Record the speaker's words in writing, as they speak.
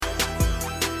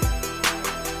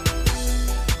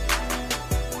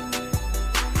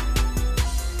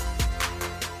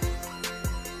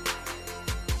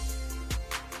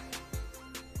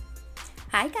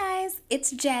Hi, guys, it's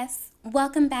Jess.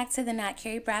 Welcome back to the Not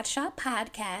Carrie Bradshaw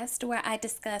podcast, where I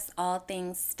discuss all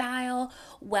things style,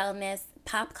 wellness,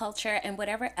 pop culture, and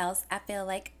whatever else I feel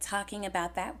like talking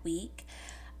about that week.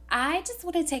 I just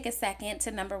want to take a second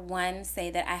to number one say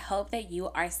that I hope that you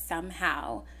are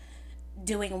somehow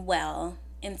doing well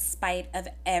in spite of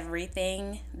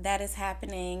everything that is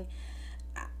happening.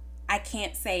 I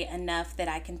can't say enough that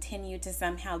I continue to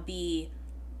somehow be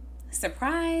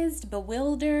surprised,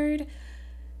 bewildered,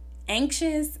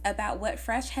 anxious about what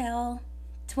fresh hell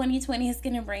 2020 is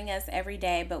going to bring us every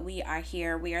day, but we are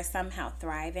here. We are somehow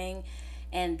thriving.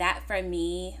 And that for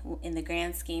me, in the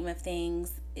grand scheme of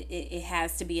things, it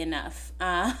has to be enough. So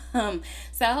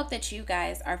I hope that you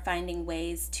guys are finding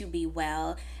ways to be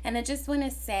well. And I just want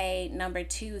to say, number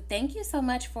two, thank you so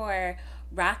much for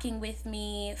rocking with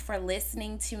me, for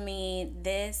listening to me.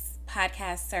 This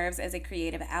podcast serves as a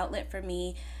creative outlet for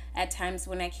me at times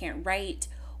when I can't write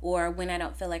or when I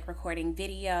don't feel like recording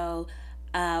video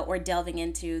or delving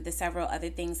into the several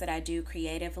other things that I do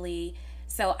creatively.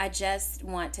 So I just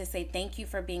want to say thank you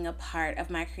for being a part of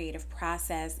my creative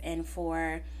process and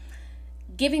for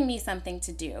giving me something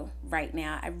to do right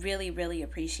now. I really, really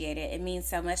appreciate it. It means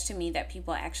so much to me that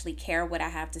people actually care what I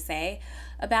have to say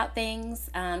about things.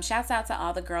 Shouts out to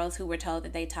all the girls who were told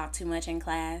that they talk too much in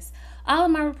class. All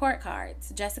of my report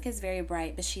cards. Jessica's very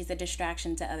bright, but she's a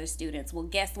distraction to other students. Well,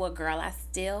 guess what, girl? I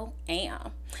still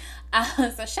am.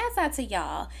 So shouts out to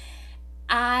y'all.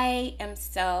 I am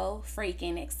so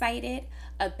freaking excited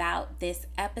about this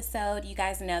episode. You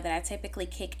guys know that I typically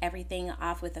kick everything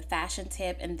off with a fashion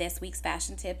tip, and this week's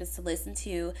fashion tip is to listen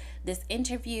to this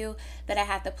interview that I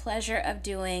had the pleasure of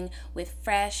doing with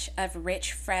Fresh of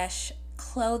Rich Fresh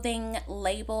clothing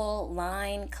label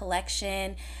line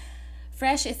collection.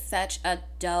 Fresh is such a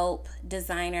dope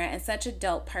designer and such a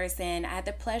dope person. I had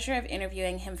the pleasure of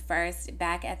interviewing him first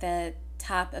back at the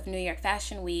top of New York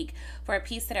Fashion Week for a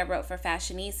piece that I wrote for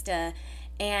Fashionista.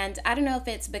 And I don't know if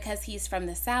it's because he's from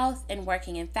the South and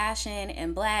working in fashion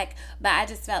and black, but I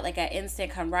just felt like an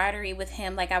instant camaraderie with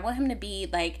him. Like, I want him to be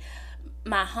like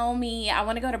my homie. I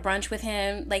want to go to brunch with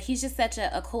him. Like, he's just such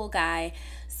a cool guy.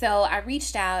 So I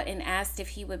reached out and asked if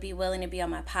he would be willing to be on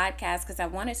my podcast because I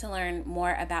wanted to learn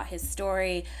more about his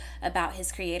story, about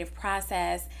his creative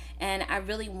process. And I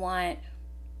really want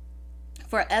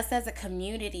for us as a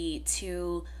community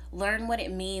to learn what it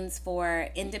means for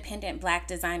independent black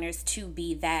designers to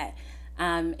be that.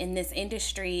 In this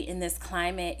industry, in this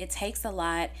climate, it takes a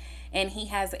lot. And he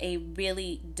has a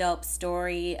really dope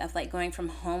story of like going from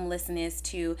homelessness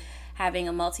to having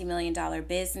a multi-million dollar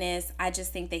business. I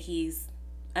just think that he's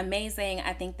amazing.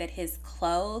 I think that his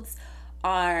clothes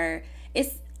are,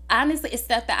 it's honestly, it's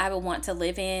stuff that I would want to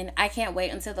live in. I can't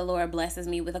wait until the Lord blesses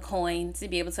me with a coin to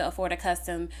be able to afford a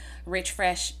custom Rich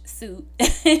Fresh suit.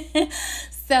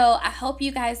 So I hope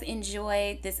you guys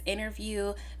enjoy this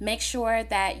interview. Make sure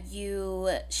that you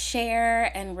share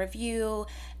and review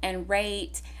and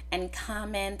rate and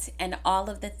comment and all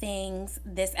of the things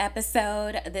this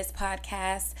episode, this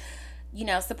podcast. You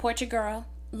know, support your girl.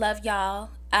 Love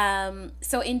y'all.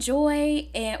 So enjoy,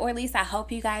 or at least I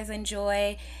hope you guys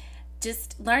enjoy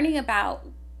just learning about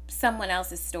someone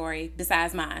else's story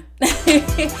besides mine.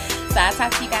 So I'll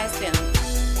talk to you guys soon.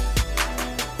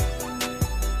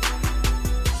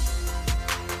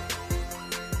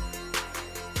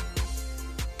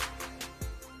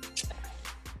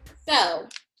 So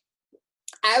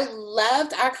I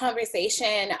loved our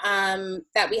conversation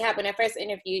that we had when I first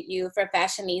interviewed you for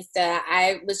Fashionista.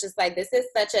 I was just like, this is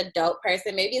such a dope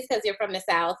person. Maybe it's because you're from the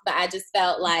South, but I just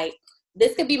felt like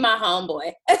this could be my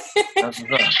homeboy.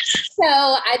 So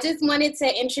I just wanted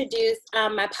to introduce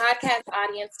my podcast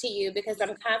audience to you because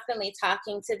I'm constantly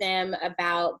talking to them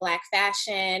about Black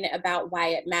fashion, about why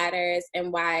it matters,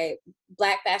 and why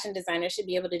Black fashion designers should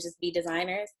be able to just be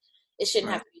designers. It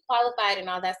shouldn't have to be qualified and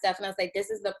all that stuff. And I was like,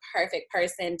 this is the perfect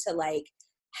person to like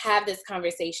have this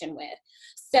conversation with.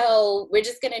 So we're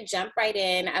just going to jump right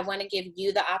in. I want to give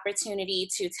you the opportunity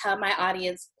to tell my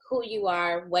audience who you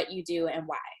are, what you do, and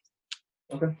why.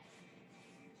 Okay.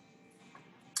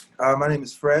 My name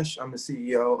is Fresh. I'm the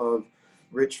CEO of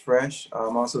Rich Fresh.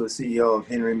 I'm also the CEO of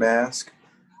Henry Mask.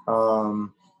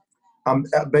 I'm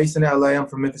based in LA. I'm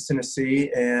from Memphis,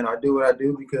 Tennessee, and I do what I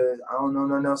do because I don't know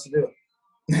nothing else to do.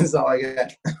 That's all I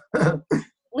got.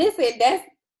 Listen,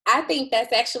 I think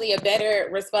that's actually a better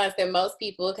response than most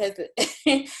people because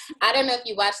I don't know if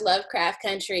you watch Lovecraft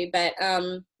Country, but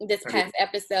this past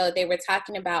episode they were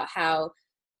talking about how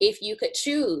if you could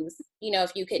choose, you know,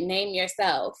 if you could name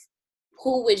yourself,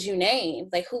 who would you name?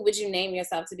 Like, who would you name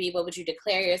yourself to be? What would you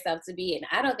declare yourself to be? And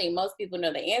I don't think most people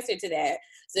know the answer to that.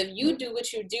 So if you do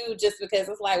what you do just because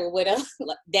it's like, well, what else?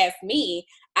 That's me.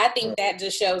 I think that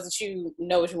just shows that you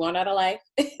know what you want out of life.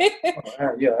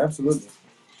 Yeah, absolutely.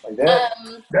 Like that.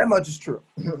 um, That much is true.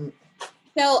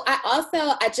 so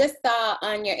I just saw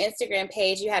on your Instagram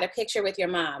page you had a picture with your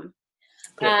mom.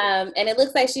 And it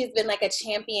looks like she's been like a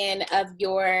champion of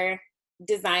your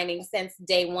designing since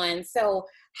day one. So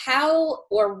how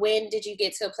or when did you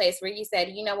get to a place where you said,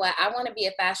 you know what, I want to be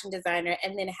a fashion designer?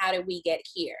 And then how did we get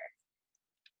here?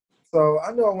 So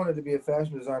I knew I wanted to be a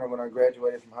fashion designer when I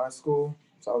graduated from high school.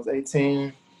 So I was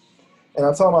 18. And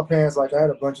I told my parents, like, I had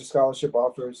a bunch of scholarship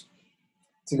offers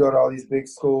to go to all these big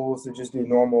schools to just do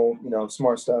normal,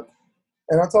 smart stuff.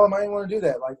 And I told them I didn't want to do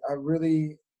that. Like, I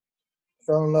really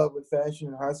fell in love with fashion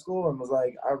in high school and was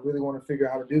like, I really want to figure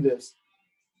out how to do this.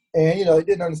 And, they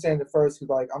didn't understand at first because,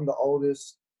 like, I'm the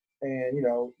oldest and,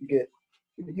 you're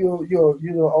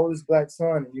the oldest black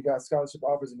son and you got scholarship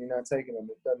offers and you're not taking them.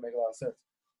 It doesn't make a lot of sense.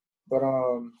 But,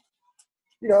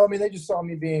 they just saw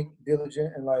me being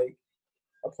diligent and, like,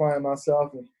 applying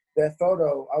myself. And that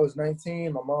photo, I was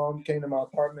 19. My mom came to my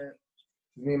apartment.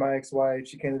 Me and my ex-wife,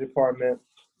 she came to the apartment,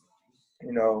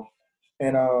 and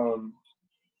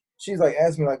she's like,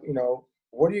 asked me, like,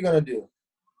 what are you going to do?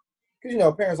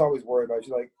 Because, parents always worry about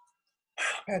you. Like,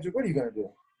 Patrick, what are you going to do?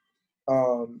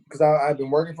 Because I've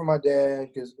been working for my dad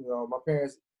because,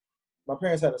 my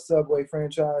parents had a Subway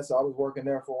franchise. So I was working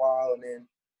there for a while. And then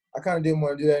I kind of didn't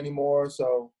want to do that anymore.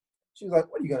 So she was like,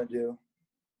 what are you going to do?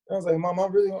 And I was like, Mom, I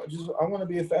want to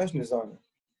be a fashion designer.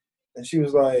 And she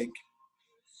was like,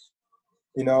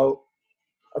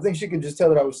 I think she could just tell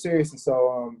that I was serious. And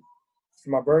so for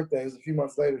my birthday, it was a few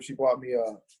months later, she bought me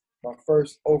my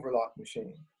first overlock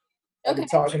machine. I've been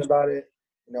talking about it.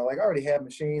 Like I already had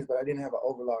machines, but I didn't have an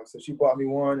overlock. So she bought me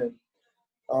one. And,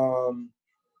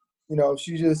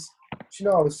 she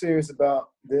know I was serious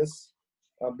about this.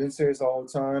 I've been serious all the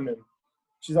time. And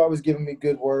she's always giving me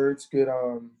good words, good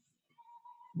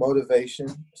motivation,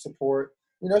 support.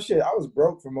 I was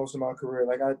broke for most of my career.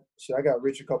 Like I got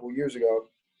rich a couple of years ago.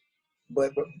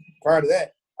 But prior to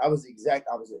that, I was the exact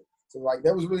opposite. So like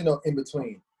there was really no in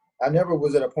between. I never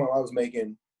was at a point where I was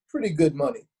making pretty good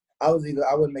money. I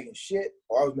wasn't making shit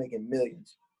or I was making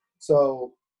millions.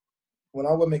 So when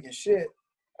I wasn't making shit,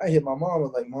 I hit my mom. I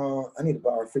was like, Mom, I need to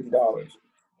borrow $50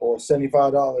 or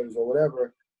 $75 or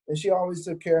whatever. And she always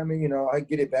took care of me. I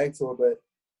get it back to her, but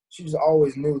she just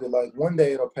always knew that like one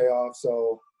day it'll pay off.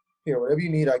 So here, whatever you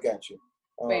need, I got you.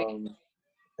 Right.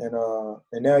 And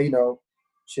now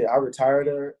I retired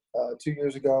her 2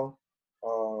 years ago.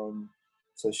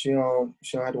 So she don't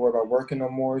have to worry about working no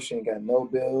more. She ain't got no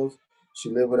bills. She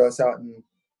live with us out in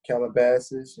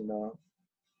Calabasas.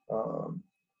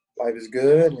 Life is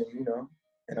good,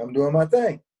 and I'm doing my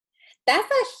thing. That's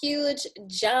a huge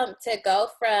jump to go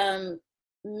from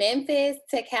Memphis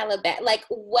to Calabasas. Like,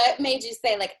 what made you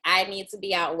say, like, I need to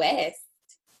be out west?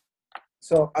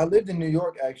 So I lived in New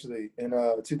York actually in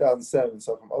 2007.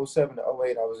 So from 07 to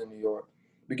 08, I was in New York,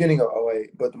 beginning of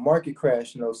 08. But the market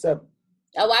crashed in 07.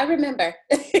 Oh, I remember.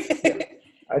 Yeah,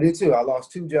 I did too. I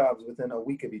lost 2 jobs within a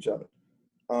week of each other.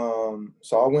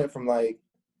 So I went from like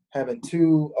having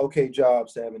 2 okay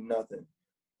jobs to having nothing.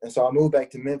 And so I moved back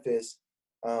to Memphis.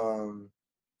 And,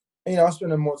 I was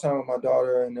spending more time with my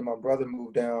daughter, and then my brother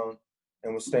moved down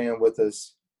and was staying with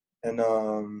us. And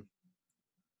I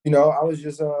was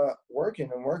just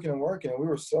working and working and working, and we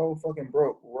were so fucking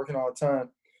broke, working all the time.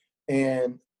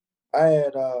 And I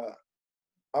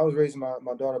was raising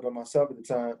my daughter by myself at the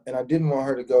time, and I didn't want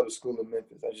her to go to school in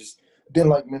Memphis. I just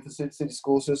didn't like Memphis City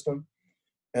school system.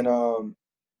 And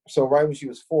so right when she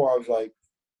was 4, I was like,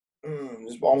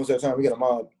 it's almost that time we get a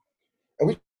mob. And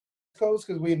we coast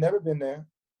because we had never been there.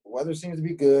 The weather seems to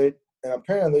be good. And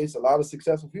apparently it's a lot of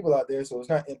successful people out there, so it's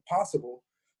not impossible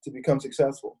to become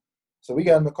successful. So we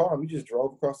got in the car and we just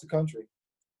drove across the country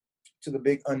to the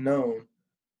big unknown.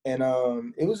 And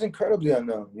it was incredibly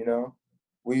unknown,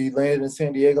 We landed in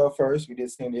San Diego first. We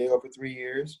did San Diego for 3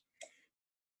 years.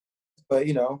 But,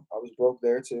 I was broke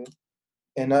there too.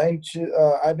 And I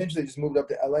eventually just moved up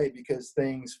to LA because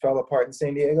things fell apart in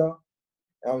San Diego.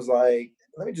 And I was like,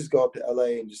 let me just go up to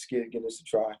LA and just give this a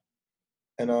try.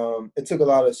 And it took a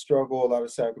lot of struggle, a lot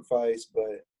of sacrifice,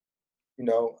 but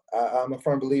I'm a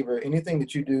firm believer. Anything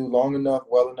that you do long enough,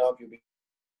 well enough, you'll be.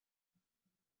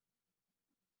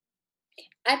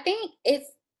 I think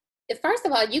first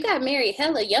of all, you got married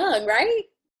hella young, right?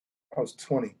 I was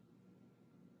 20.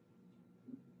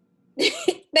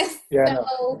 That's Yeah, I so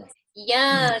know.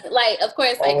 young. Like, of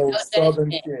course, like Oh, no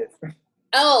Southern judgment. shit.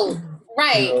 Oh,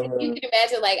 right. You Yeah. can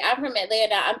imagine, like, I'm from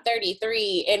Atlanta, I'm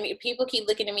 33, and people keep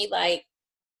looking at me like,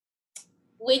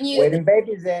 when you, Where them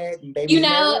babies at? Them babies in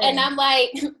and Atlanta. I'm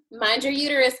like, mind your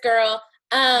uterus, girl.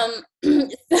 So,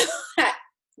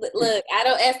 look, I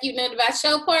don't ask you nothing about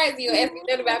show parts, you ask me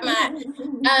nothing about mine.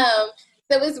 Um,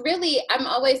 so it's really, I'm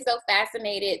always so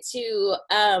fascinated to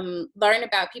learn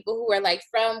about people who are like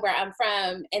from where I'm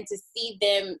from and to see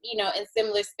them, in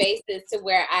similar spaces to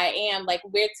where I am. Like,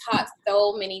 we're taught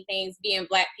so many things being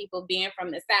Black people, being from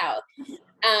the South.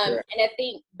 Right. And I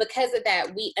think because of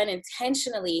that, we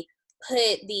unintentionally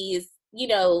put these,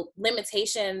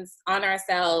 limitations on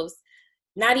ourselves,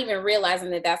 not even realizing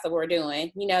that that's what we're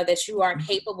doing, that you are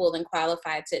capable and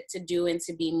qualified to do and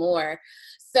to be more.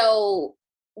 So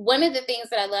one of the things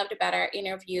that I loved about our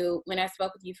interview when I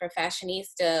spoke with you for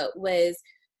Fashionista was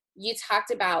you talked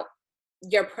about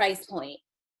your price point.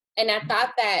 And I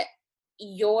thought that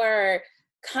your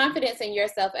confidence in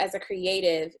yourself as a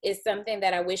creative is something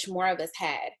that I wish more of us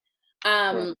had.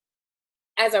 Right.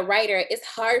 As a writer, it's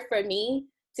hard for me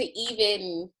to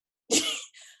even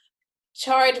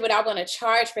charge what I want to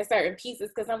charge for certain pieces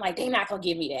because I'm like, they're not gonna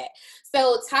give me that.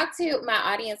 So talk to my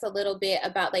audience a little bit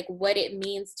about like what it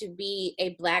means to be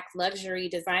a Black luxury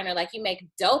designer. Like, you make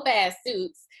dope ass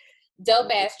suits,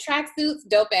 dope ass track suits,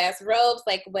 dope ass robes,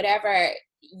 like whatever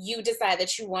you decide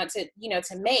that you want to,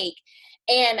 to make.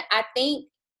 And I think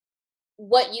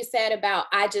what you said about,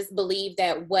 I just believe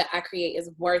that what I create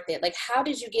is worth it. Like, how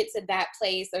did you get to that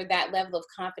place or that level of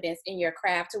confidence in your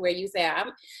craft to where you say,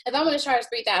 if I'm going to charge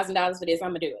 $3,000 for this, I'm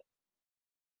going to do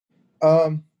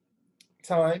it?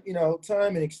 Time,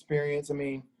 time and experience. I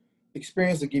mean,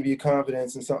 experience will give you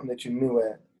confidence in something that you're new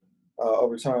at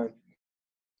over time.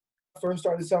 I first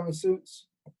started selling suits.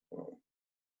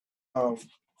 Um,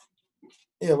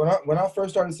 yeah, when I first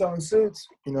started selling suits,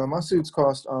 my suits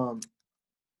cost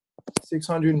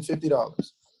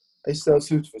 $650. They sell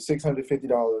suits for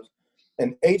 $650,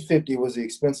 and $850 was the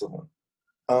expensive one.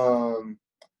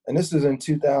 And this is in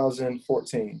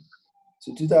 2014.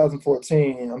 So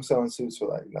 2014, I'm selling suits for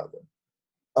like nothing.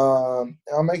 And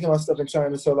I'm making my stuff in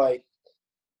China, so like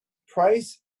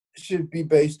price should be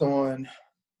based on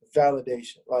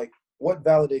validation. Like, what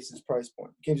validates this price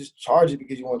point? You can't just charge it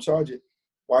because you want to charge it.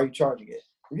 Why are you charging it?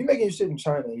 If you're making your shit in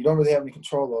China, you don't really have any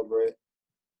control over it.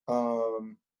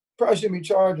 Probably shouldn't be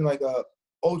charging like a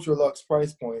ultra luxe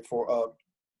price point for a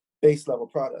base level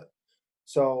product.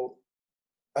 So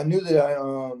I knew that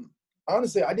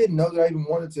honestly, I didn't know that I even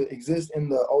wanted to exist in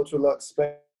the ultra luxe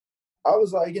space. I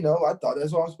was like, I thought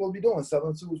that's what I was supposed to be doing,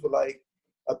 selling suits for like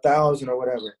 1,000 or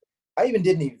whatever. I even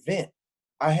did an event.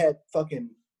 I had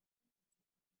fucking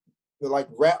like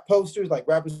rap posters, like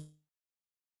rappers in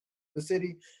the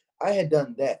city. I had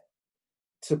done that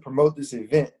to promote this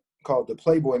event called the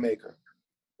Playboy Maker,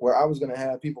 where I was gonna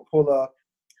have people pull up,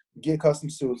 get custom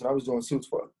suits, and I was doing suits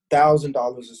for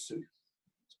 $1,000 a suit.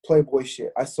 Playboy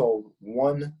shit. I sold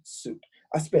one suit.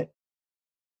 I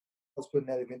was putting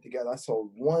that event together. I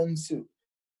sold one suit.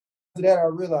 After that, I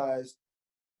realized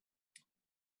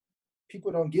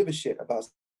people don't give a shit about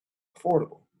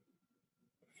affordable.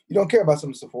 You don't care about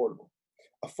something that's affordable.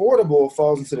 Affordable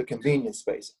falls into the convenience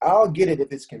space. I'll get it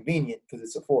if it's convenient because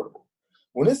it's affordable.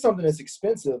 When it's something that's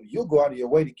expensive, you'll go out of your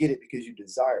way to get it because you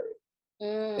desire it.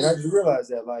 And I just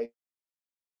realized that, like,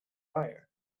 higher.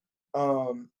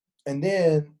 And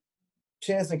then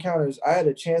chance encounters. I had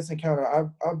a chance encounter. I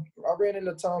ran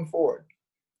into Tom Ford,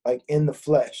 like in the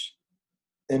flesh,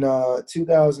 in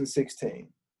 2016.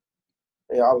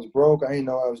 Yeah, I was broke. I didn't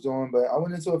know what I was doing, but I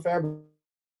went into a fabric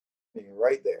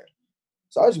right there.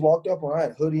 So I just walked up on. I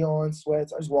had a hoodie on,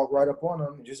 sweats. I just walked right up on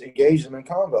him and just engaged him in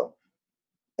convo,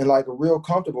 and like a real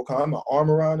comfortable convo. My arm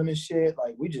around him and shit.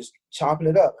 Like, we just chopping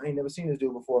it up. I ain't never seen this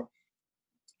dude before.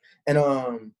 And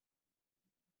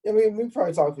I mean, we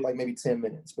probably talked for like maybe 10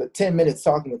 minutes, but 10 minutes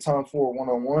talking to Tom Ford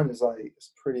one-on-one is like,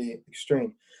 it's pretty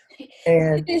extreme.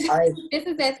 And This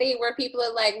is that thing where people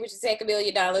are like, would you take $1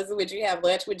 million and would you have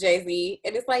lunch with Jay-Z?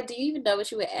 And it's like, do you even know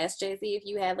what you would ask Jay-Z if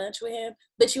you had lunch with him?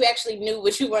 But you actually knew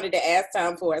what you wanted to ask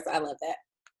Tom Ford. So I love that.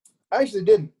 I actually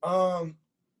didn't.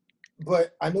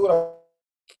 But I knew what I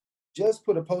just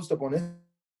put a post up on this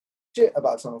shit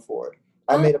about Tom Ford.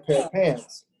 I made a pair of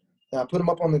pants and I put them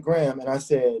up on the gram and I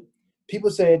said, people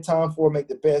said Tom Ford make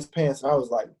the best pants. And I was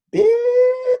like,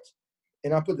 bitch.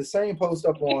 And I put the same post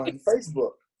up on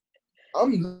Facebook.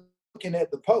 I'm looking at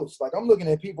the post. Like, I'm looking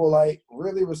at people like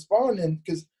really responding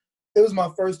because it was my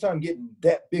first time getting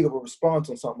that big of a response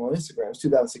on something on Instagram. It was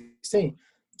 2016.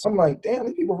 So I'm like, damn,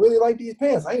 these people really like these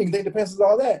pants. I didn't even think the pants was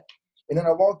all that. And then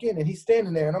I walk in and he's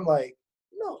standing there and I'm like,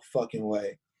 no fucking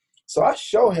way. So I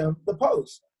show him the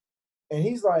post. And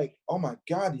he's like, oh my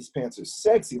God, these pants are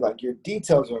sexy. Like your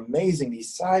details are amazing.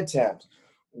 These side tabs.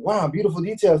 Wow, beautiful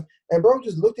details. And bro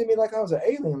just looked at me like I was an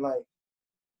alien. Like,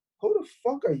 who the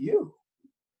fuck are you?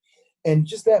 And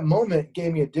just that moment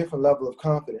gave me a different level of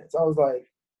confidence. I was like,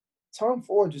 Tom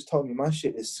Ford just told me my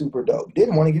shit is super dope.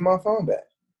 Didn't want to give my phone back.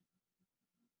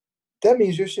 That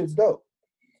means your shit's dope.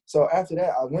 So after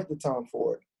that, I went to Tom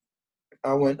Ford.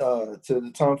 I went to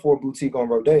the Tom Ford boutique on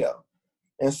Rodeo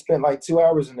and spent like 2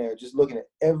 hours in there just looking at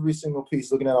every single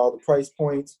piece, looking at all the price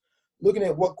points, looking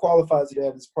at what qualifies it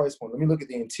at this price point. Let me look at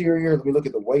the interior. Let me look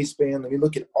at the waistband. Let me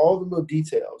look at all the little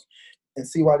details and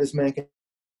see why this man can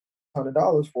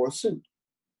 $100 for a suit.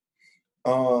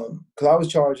 Because I was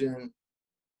charging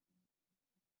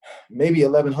maybe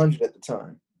 1,100 at the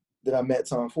time that I met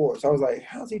Tom Ford. So I was like,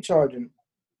 how's he charging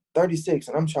 36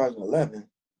 and I'm charging 11?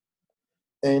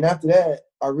 And after that,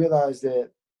 I realized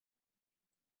that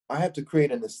I have to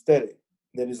create an aesthetic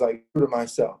that is like true to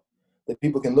myself, that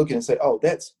people can look at and say, oh,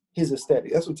 that's his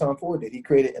aesthetic. That's what Tom Ford did. He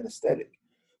created an aesthetic.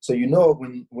 So you know it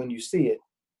when you see it.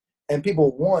 And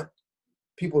people want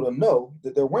people to know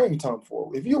that they're wearing Tom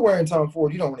Ford. If you're wearing Tom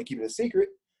Ford, you don't want to keep it a secret.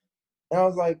 And I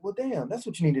was like, well, damn, that's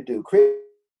what you need to do. Create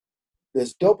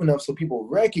that's dope enough so people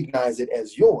recognize it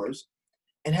as yours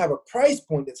and have a price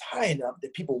point that's high enough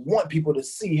that people want people to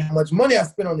see how much money I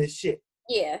spent on this shit.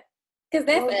 Yeah, because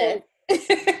that's us.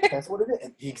 Like, that's what it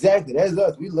is. Exactly. That's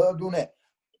us. We love doing that.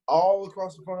 All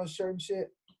across the front of the shirt and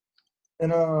shit.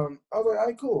 And I was like, all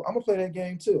right, cool. I'm gonna play that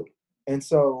game too. And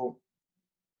so,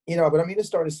 but I mean, it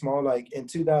started small. Like in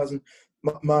 2000,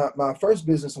 my first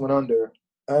business went under.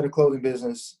 I had a clothing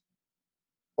business.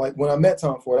 Like when I met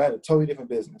Tom Ford, I had a totally different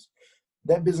business.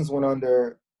 That business went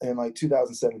under in like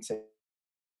 2017.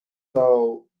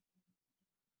 So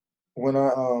when I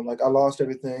lost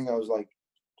everything, I was like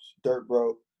dirt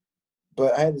broke.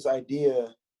 But I had this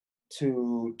idea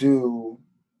to do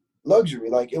luxury.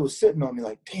 Like it was sitting on me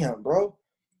like, damn, bro,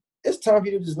 it's time for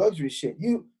you to do this luxury shit.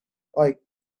 You like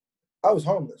I was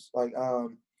homeless. Like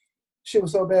shit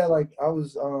was so bad, like I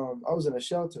was in a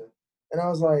shelter. And I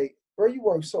was like, bro, you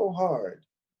work so hard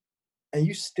and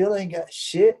you still ain't got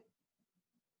shit.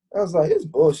 I was like, it's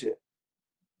bullshit.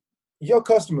 Your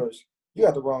customers, you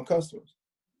got the wrong customers.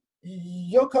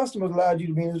 Your customers allowed you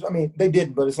to be in this. I mean, they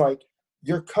didn't, but it's like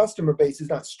your customer base is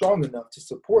not strong enough to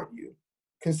support you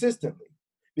consistently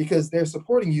because they're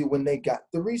supporting you when they got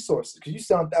the resources because you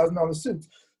sell $1,000 suits.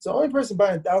 So the only person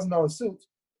buying $1,000 suits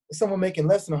is someone making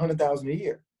less than $100,000 a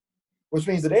year, which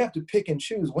means that they have to pick and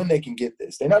choose when they can get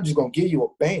this. They're not just going to give you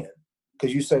a band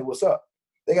because you say, what's up?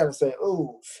 They got to say,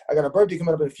 oh, I got a birthday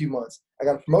coming up in a few months. I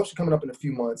got a promotion coming up in a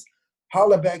few months.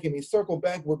 Holler back at me, circle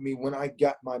back with me when I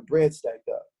got my bread stacked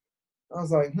up. I was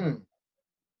like,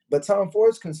 But Tom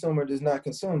Ford's consumer does not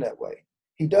consume that way.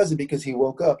 He does it because he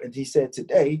woke up and he said,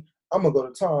 today, I'm going to go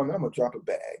to Tom and I'm going to drop a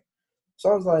bag.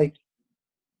 So I was like,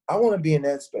 I want to be in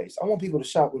that space. I want people to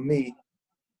shop with me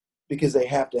because they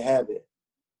have to have it.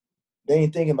 They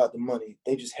ain't thinking about the money.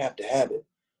 They just have to have it.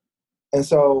 And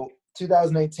so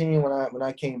 2018, when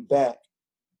I came back,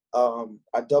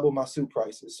 I doubled my suit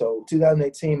prices. So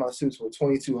 2018, my suits were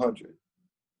 $2,200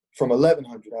 from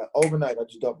 $1,100. Overnight, I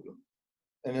just doubled them.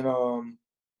 And then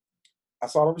I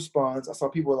saw the response. I saw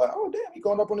people were like, oh, damn, you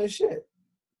going up on this shit.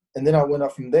 And then I went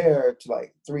up from there to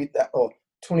like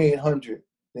 2,800,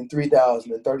 then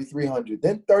 3,000, then 3,300,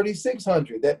 then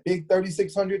 3,600. That big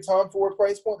 3,600 Tom Ford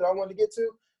price point that I wanted to get to.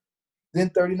 Then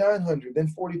 3,900, then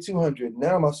 4,200.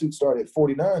 Now my suit started at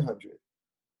 4,900.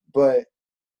 But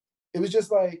it was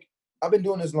just like, I've been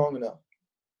doing this long enough.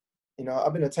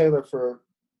 I've been a tailor for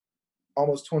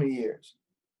almost 20 years.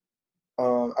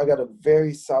 I got a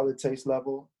very solid taste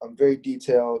level. I'm very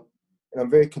detailed, and I'm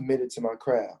very committed to my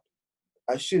craft.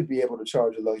 I should be able to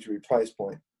charge a luxury price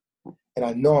point, and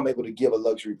I know I'm able to give a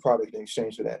luxury product in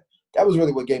exchange for that. That was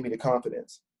really what gave me the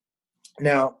confidence.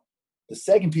 Now, the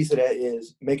second piece of that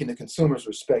is making the consumers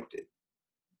respect it.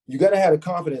 You got to have the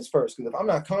confidence first, because if I'm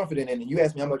not confident in it, and you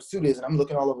ask me how much suit is, and I'm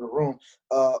looking all over the room,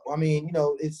 I mean,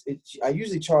 it's I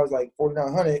usually charge like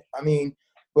 $4,900. I mean,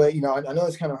 but I know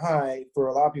it's kind of high for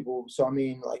a lot of people. So I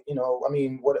mean, like,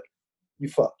 what you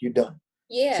fuck, you're done.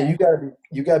 Yeah. So you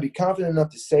gotta be confident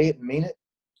enough to say it and mean it,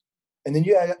 and then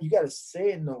you gotta say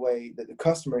it in a way that the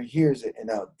customer hears it and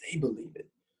now they believe it.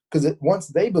 Because once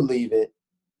they believe it,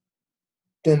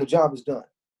 then the job is done.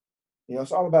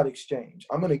 It's all about exchange.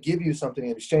 I'm going to give you something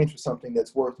in exchange for something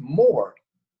that's worth more.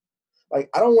 Like,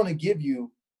 I don't want to give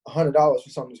you $100 for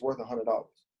something that's worth $100.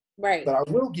 Right. But I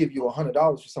will give you $100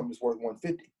 for something that's worth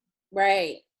 $150.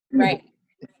 Right. Right.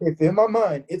 If in my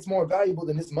mind it's more valuable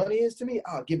than this money is to me,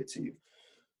 I'll give it to you.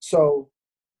 So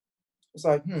it's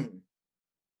like,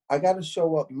 I got to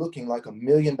show up looking like $1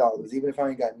 million, even if I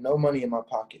ain't got no money in my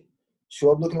pocket.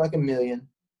 Show up looking like $1 million.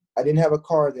 I didn't have a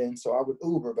car then, so I would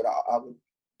Uber, but I would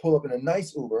pull up in a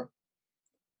nice Uber.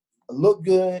 I look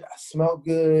good. I smelled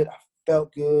good. I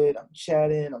felt good. I'm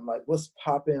chatting. I'm like, what's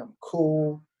popping? I'm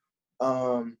cool.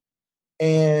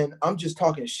 And I'm just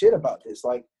talking shit about this.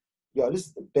 Like, yo, this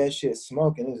is the best shit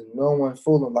smoking. There's no one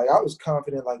fooling. Like, I was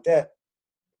confident like that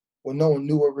when no one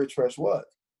knew what Rich Fresh was.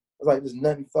 I was like, there's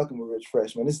nothing fucking with Rich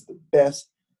Fresh, man. This is the best.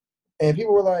 And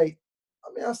people were like,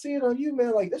 I mean, I see it on you,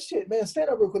 man. Like, that shit, man, stand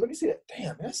up real quick. Let me see that.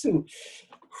 Damn, that suit.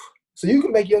 So you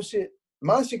can make your shit.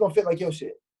 My shit gonna fit like your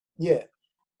shit. Yeah.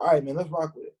 All right, man, let's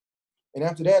rock with it. And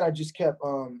after that, I just kept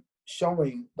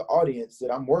showing the audience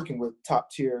that I'm working with top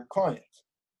tier clients.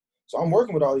 So I'm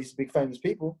working with all these big famous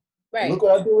people. Right. And look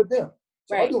what I do with them.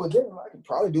 So right. I do with them. I can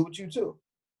probably do with you too.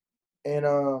 And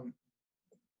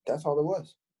that's all it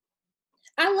was.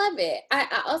 I love it.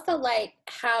 I also like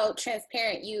how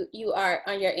transparent you are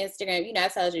on your Instagram. You know, I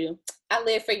told you, I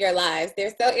live for your lives.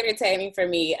 They're so entertaining for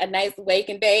me. A nice wake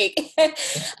and bake.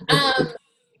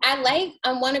 I like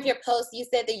on one of your posts, you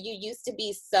said that you used to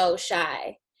be so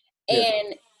shy. Yeah.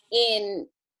 And in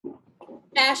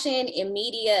fashion, in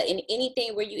media, in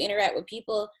anything where you interact with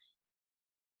people,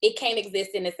 it can't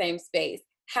exist in the same space.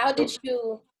 How did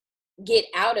you get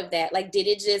out of that? Like, did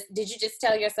you just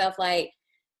tell yourself, like,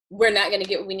 we're not going to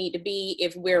get where we need to be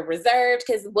if we're reserved?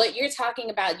 Because what you're talking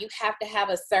about, you have to have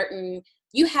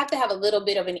a little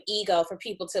bit of an ego for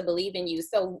people to believe in you.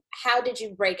 So how did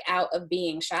you break out of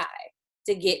being shy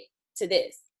to get to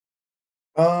this?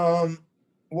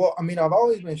 Well, I mean, I've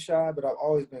always been shy, but I've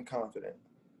always been confident.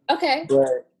 Okay.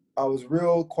 But I was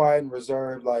real quiet and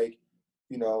reserved. Like,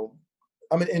 you know,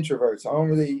 I'm an introvert, so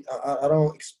I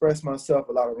don't express myself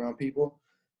a lot around people.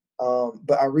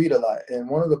 But I read a lot. And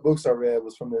one of the books I read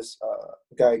was from this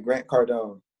guy, Grant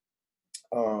Cardone.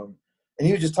 And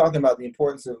he was just talking about the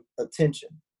importance of attention.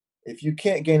 If you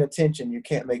can't gain attention, you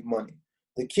can't make money.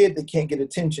 The kid that can't get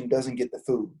attention doesn't get the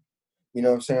food. You know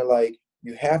what I'm saying? Like,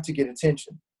 you have to get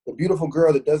attention. The beautiful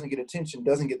girl that doesn't get attention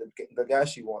doesn't get the guy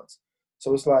she wants.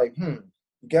 So it's like, you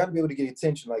got to be able to get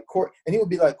attention. Like, court, and he would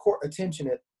be like, court attention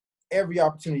at every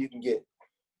opportunity you can get.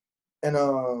 And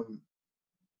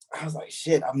I was like,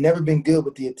 shit, I've never been good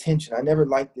with the attention. I never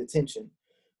liked the attention.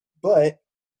 But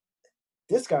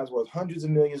this guy's worth hundreds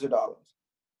of millions of dollars.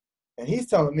 And he's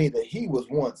telling me that he was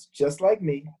once just like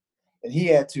me, and he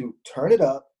had to turn it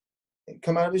up and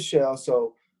come out of his shell.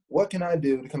 So what can I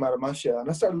do to come out of my shell? And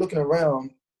I started looking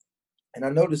around, and I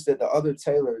noticed that the other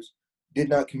tailors did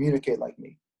not communicate like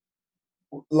me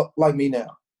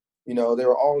now. You know, they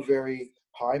were all very,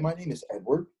 hi, my name is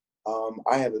Edward.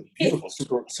 I have a beautiful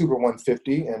Super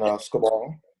 150 and a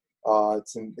Skabal.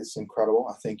 It's incredible.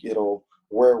 I think it'll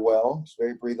wear well. It's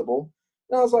very breathable.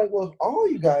 And I was like, well, if all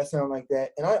you guys sound like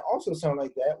that, and I also sound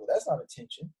like that, well, that's not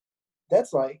attention.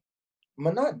 That's like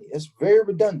monotony. It's very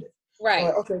redundant. Right. I'm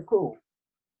like, okay, cool.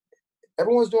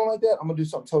 Everyone's doing like that. I'm going to do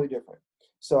something totally different.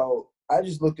 So I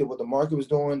just looked at what the market was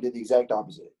doing, did the exact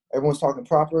opposite. Everyone's talking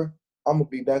proper. I'm going to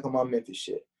be back on my Memphis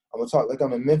shit. I'm going to talk like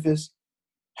I'm in Memphis.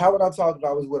 How would I talk if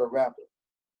I was with a rapper?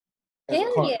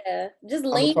 Hell yeah. Just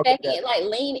lean back in, like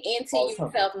lean into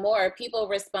yourself more. People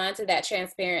respond to that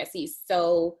transparency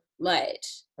so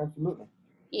much. Absolutely.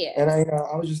 Yeah. And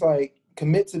I was just like,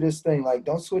 commit to this thing. Like,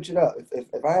 don't switch it up.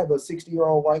 If I have a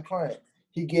 60-year-old white client,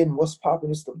 he getting what's popping,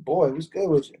 it's the boy. What's good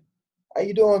with you? How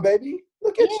you doing, baby?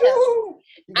 Look at you.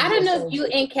 I don't know if you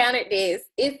encountered this.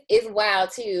 It's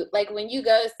wild too. Like when you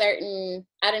go to certain,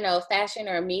 I don't know, fashion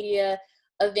or media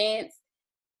events,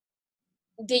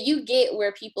 do you get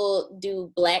where people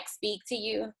do black speak to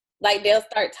you? Like they'll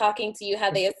start talking to you how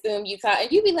they assume you talk,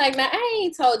 and you be like, "Nah, I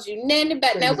ain't told you nothing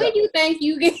about." Now, where do you think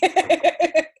you get?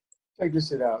 Check this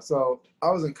shit out. So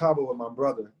I was in Cabo with my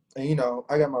brother, and you know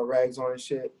I got my rags on and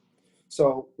shit.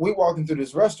 So we walking through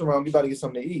this restaurant. We about to get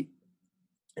something to eat,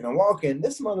 and I'm walking.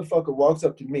 This motherfucker walks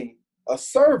up to me, a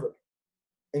server,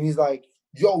 and he's like,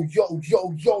 "Yo,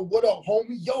 what up,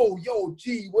 homie? Yo,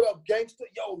 G, what up, gangster?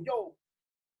 Yo."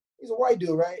 He's a white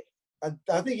dude, right?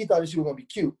 I think he thought this shit was gonna be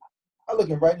cute. I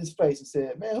looked him right in his face and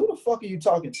said, "Man, who the fuck are you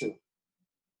talking to?"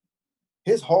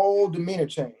 His whole demeanor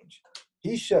changed.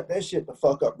 He shut that shit the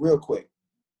fuck up real quick.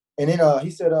 And then he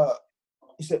said,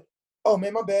 "Oh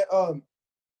man, my bad."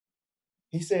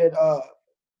 He said, "I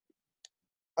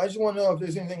just want to know if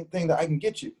there's anything that I can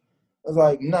get you." I was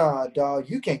like, "Nah, dog,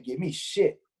 you can't get me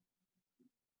shit."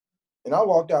 And I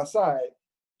walked outside,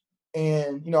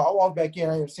 and you know, I walked back in.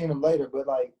 I ain't seen him later, but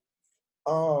like,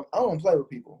 I don't play with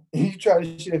people. You try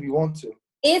this shit if you want to.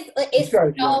 It's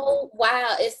so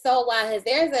wild. It's so wild because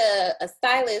there's a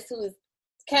stylist who's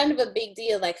kind of a big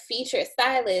deal, like featured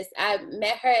stylist. I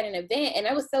met her at an event and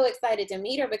I was so excited to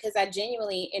meet her because I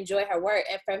genuinely enjoy her work.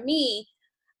 And for me,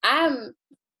 I'm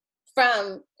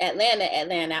from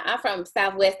Atlanta. I'm from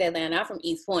Southwest Atlanta. I'm from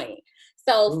East Point.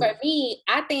 So for me,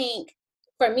 I think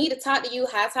for me to talk to you,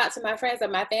 how I talk to my friends or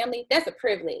my family, that's a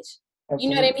privilege. Absolutely.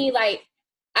 You know what I mean? Like,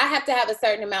 I have to have a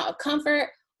certain amount of comfort,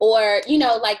 or, you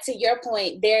know, like to your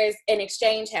point, there's an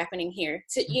exchange happening here.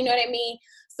 You know what I mean?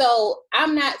 So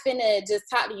I'm not finna just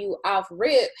talk to you off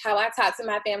rip how I talk to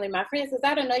my family, my friends, because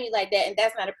I don't know you like that, and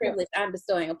that's not a privilege I'm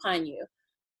bestowing upon you.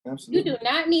 Absolutely. You do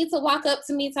not need to walk up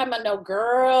to me talking about no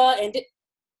girl and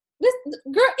this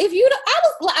girl. If you,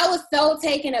 I was so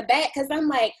taken aback because I'm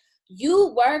like,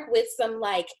 you work with some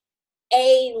like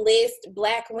A-list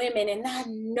Black women, and I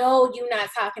know you're not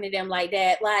talking to them like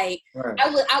that. Like, right. I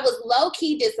was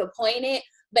low-key disappointed,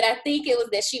 but I think it was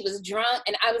that she was drunk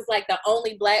and I was like the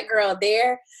only Black girl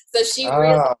there. So she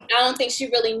really, I don't think she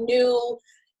really knew,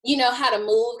 you know, how to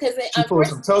move. Because she pulled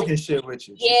some token shit with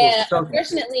you. Yeah,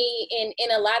 unfortunately,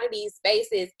 in a lot of these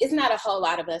spaces, it's not a whole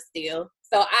lot of us still.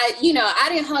 So I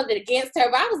didn't hold it against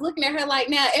her, but I was looking at her like,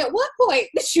 now, at what point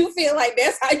did you feel like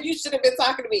that's how you should have been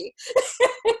talking to me?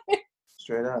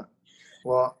 Straight up.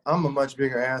 Well, I'm a much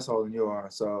bigger asshole than you are,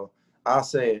 so I'll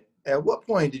say it. At what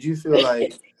point did you feel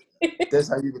like that's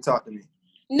how you would talk to me?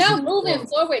 No, moving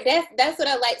forward, that's what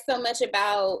I like so much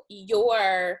about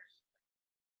your,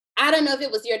 I don't know if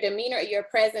it was your demeanor or your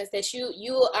presence, that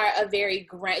you are a very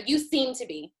you seem to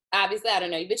be, obviously I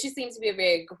don't know you, but you seem to be a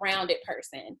very grounded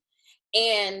person.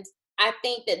 And I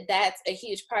think that that's a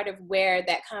huge part of where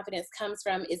that confidence comes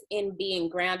from, is in being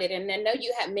grounded. And I know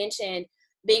you had mentioned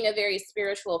being a very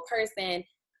spiritual person.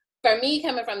 For me,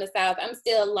 coming from the South, I'm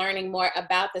still learning more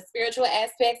about the spiritual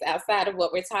aspects outside of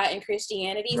what we're taught in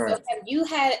Christianity. Right. So have you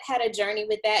had a journey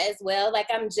with that as well? Like,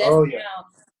 I'm just now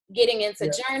getting into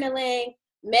journaling,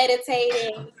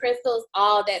 meditating, crystals,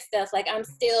 all that stuff. Like, I'm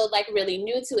still like really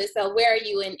new to it. So where are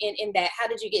you in that? How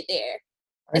did you get there?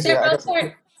 Is that Rose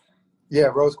Quartz? Yeah,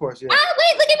 Rose Quartz, yeah. Oh,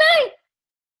 wait, look at mine.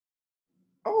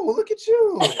 Oh, look at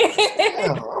you.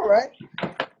 Yeah, all right.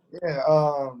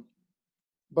 Yeah,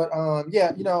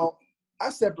 yeah, you know, I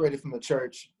separated from the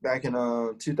church back in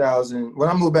 2000. When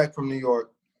I moved back from New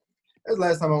York, that's the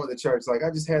last time I went to church. Like, I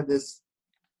just had this,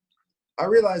 I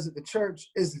realized that the church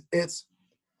it's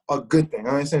a good thing.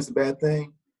 I understand it's a bad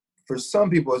thing. For some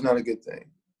people, it's not a good thing.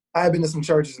 I've been to some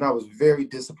churches and I was very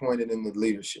disappointed in the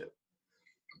leadership.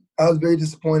 I was very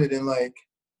disappointed in, like,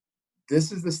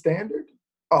 this is the standard?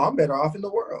 Oh, I'm better off in the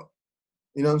world.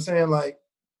 You know what I'm saying? Like,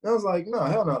 I was like, no,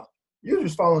 hell no. You're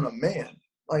just following a man.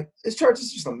 Like, this church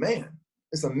is just a man.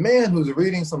 It's a man who's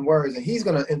reading some words, and he's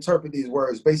going to interpret these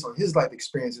words based on his life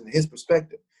experience and his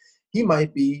perspective. He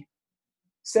might be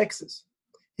sexist.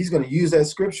 He's going to use that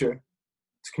scripture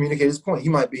to communicate his point. He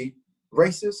might be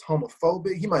racist,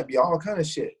 homophobic. He might be all kind of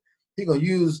shit. He's going to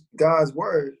use God's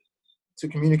word to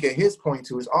communicate his point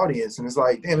to his audience. And it's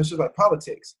like, damn, it's just like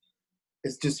politics.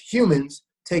 It's just humans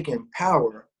taking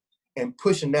power and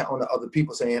pushing that on the other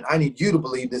people, saying, I need you to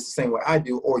believe this the same way I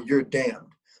do, or you're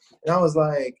damned. And I was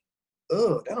like,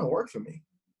 ugh, that don't work for me.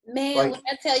 Man, like, when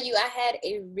I tell you, I had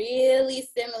a really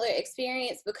similar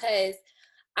experience, because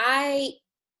I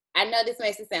know this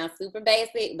makes it sound super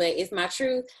basic, but it's my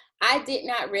truth. I did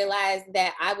not realize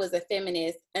that I was a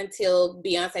feminist until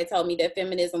Beyonce told me that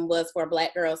feminism was for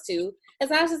Black girls too.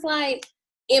 Because I was just like,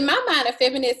 in my mind, a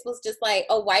feminist was just like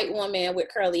a white woman with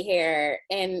curly hair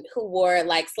and who wore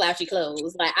like slouchy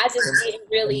clothes. Like, I just didn't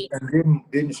really and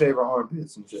didn't shave her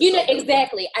armpits and shit. You know,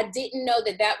 exactly. I didn't know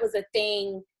that was a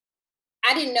thing.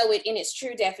 I didn't know it in its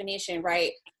true definition,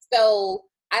 right? So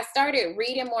I started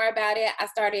reading more about it. I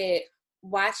started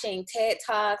watching TED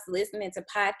Talks, listening to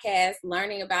podcasts,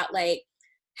 learning about like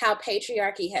how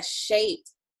patriarchy has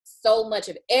shaped so much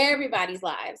of everybody's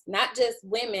lives, not just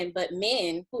women, but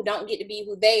men who don't get to be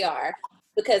who they are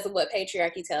because of what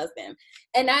patriarchy tells them.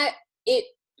 And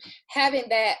having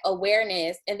that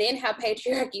awareness, and then how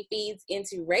patriarchy feeds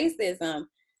into racism.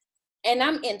 And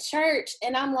I'm in church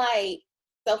and I'm like,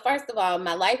 so first of all,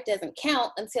 my life doesn't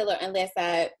count unless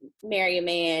I marry a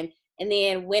man. And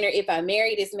then if I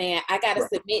marry this man, I got to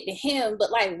submit to him. But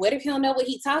like, what if he don't know what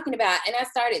he's talking about? And I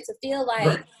started to feel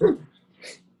like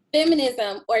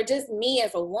feminism, or just me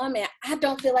as a woman, I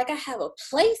don't feel like I have a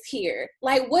place here.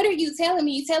 Like, what are you telling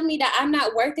me? You telling me that I'm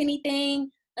not worth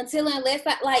anything unless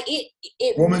I, like,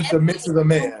 it woman submits to the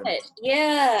man. So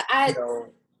yeah.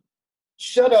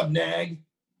 Shut up, nag.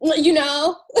 You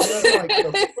know?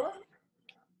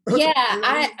 Yeah,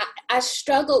 I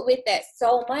struggled with that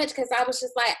so much, because I was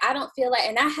just like, I don't feel like,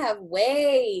 and I have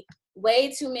way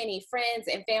way too many friends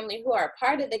and family who are a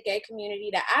part of the gay community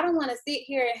that I don't want to sit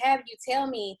here and have you tell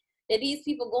me that these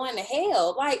people going to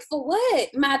hell. Like, for what,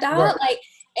 my dog? Right. Like,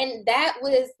 and that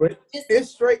was But just,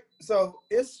 it's straight. So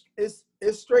it's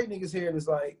straight niggas here that's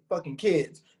like fucking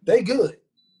kids. They good.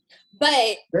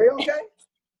 but They okay.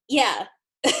 yeah.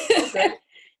 Okay.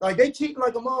 Like they cheating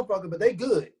like a motherfucker, but they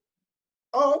good.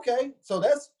 Oh, okay. So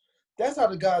that's how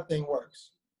the God thing works.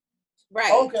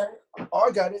 Right. Okay. Oh,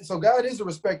 I got it. So God is a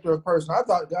respecter of person. I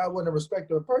thought God wasn't a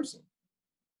respecter of person.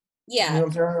 You Yeah. know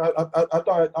what I'm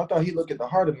saying? I thought he looked at the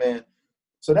heart of man.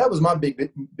 So that was my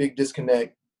big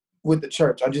disconnect with the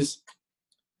church. I didn't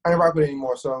rock with it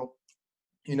anymore. So,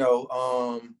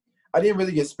 I didn't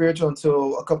really get spiritual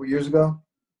until a couple years ago.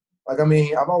 Like, I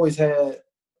mean, I've always had,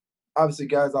 obviously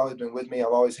God's always been with me.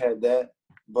 I've always had that.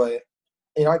 But,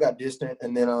 I got distant,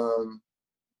 and then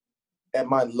at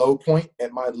my low point,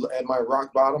 at my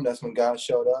rock bottom, that's when God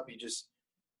showed up. He just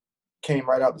came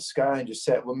right out the sky and just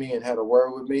sat with me and had a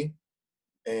word with me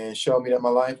and showed me that my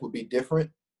life would be different.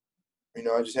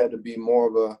 I just had to be more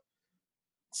of a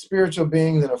spiritual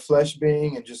being than a flesh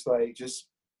being, and just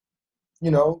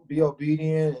be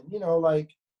obedient, and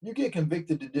like, you get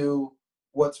convicted to do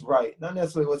what's right, not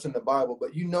necessarily what's in the Bible, but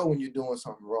when you're doing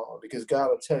something wrong, because God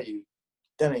will tell you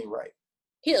that ain't right.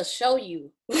 He'll show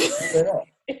you. Straight up.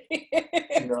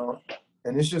 you know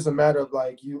and it's just a matter of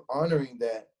like you honoring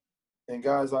that, and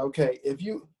God's like, okay,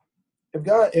 if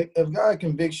God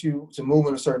convicts you to move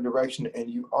in a certain direction and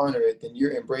you honor it, then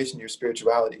you're embracing your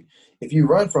spirituality. If you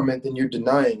run from it, then you're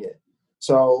denying it.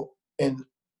 So, and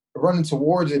running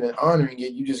towards it and honoring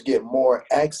it, you just get more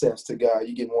access to God.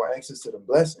 You get more access to the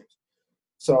blessings.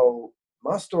 So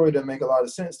my story doesn't make a lot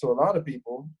of sense to a lot of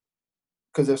people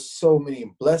because there's so many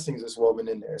blessings that's woven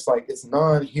in there. It's like it's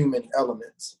non-human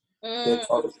elements that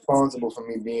are responsible for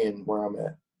me being where I'm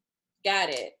at. Got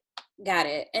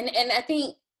it. And I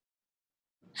think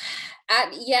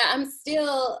I'm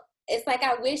still, it's like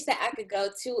I wish that I could go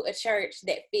to a church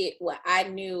that fit what I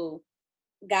knew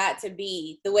God to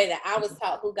be, the way that I was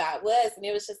taught who God was. And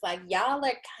it was just like, y'all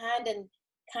are kind of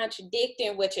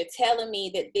contradicting what you're telling me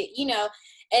that,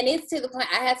 and it's to the point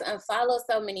I had to unfollow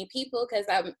so many people because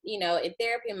I'm, in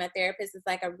therapy, and my therapist is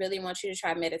like, I really want you to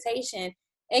try meditation.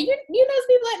 And those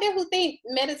people out there who think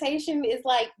meditation is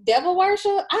like devil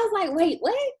worship. I was like, wait,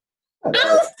 what?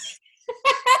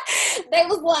 They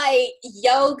was like,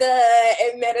 yoga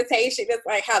and meditation is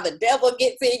like how the devil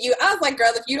gets in you. I was like,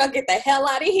 girl, if you don't get the hell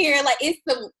out of here, like it's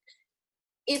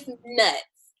nuts.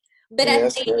 But I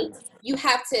think Crazy. you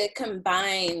have to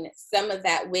combine some of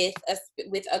that with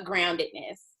a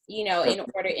groundedness, in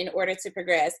order to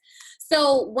progress.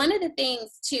 So one of the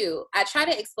things too, I try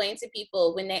to explain to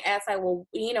people when they ask, like, well,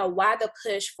 why the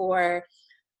push for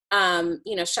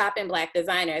shopping Black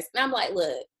designers? And I'm like,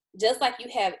 look, just like you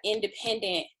have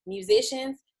independent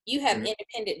musicians, you have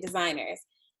independent designers.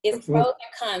 It's Absolutely. pros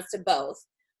and cons to both.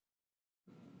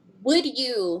 Would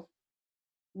you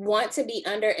want to be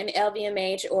under an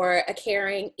LVMH or a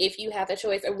Kering if you have a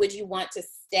choice, or would you want to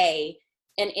stay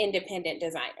an independent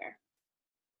designer?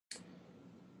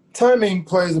 Timing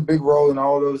plays a big role in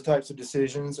all those types of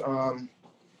decisions.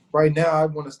 Right now, I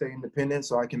want to stay independent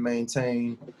so I can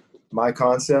maintain my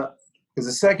concept. Because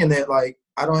the second that, like,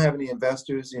 I don't have any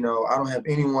investors, I don't have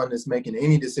anyone that's making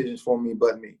any decisions for me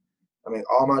but me. I make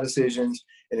all my decisions,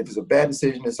 and if it's a bad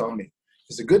decision, it's on me. If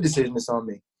it's a good decision, it's on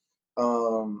me.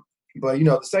 But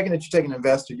the second that you take an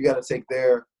investor, you got to take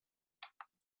their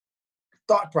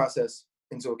thought process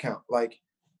into account. Like,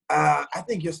 I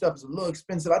think your stuff is a little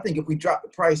expensive. I think if we drop the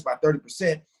price by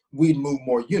 30%, we'd move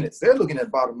more units. They're looking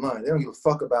at bottom line. They don't give a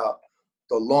fuck about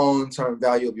the long-term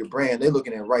value of your brand. They're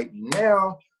looking at right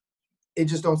now. It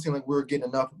just don't seem like we're getting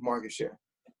enough market share.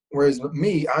 Whereas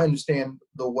me, I understand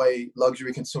the way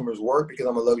luxury consumers work because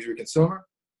I'm a luxury consumer.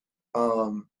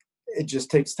 It just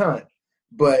takes time.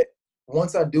 But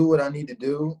once I do what I need to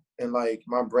do, and like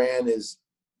my brand is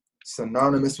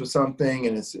synonymous with something,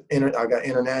 and I got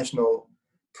international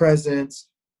presence,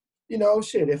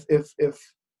 shit.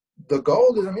 If the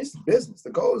goal is, I mean, it's business.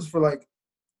 The goal is for like,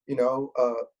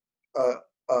 uh,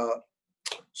 uh,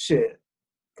 shit,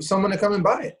 for someone to come and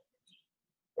buy it,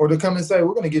 or to come and say,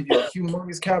 we're going to give you a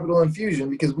humongous capital infusion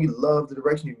because we love the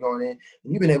direction you're going in,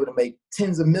 and you've been able to make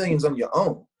tens of millions on your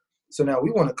own. So now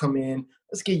we want to come in.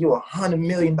 Let's give you $100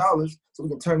 million so we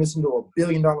can turn this into a $1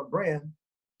 billion brand.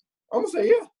 I'm gonna say,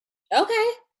 yeah. Okay,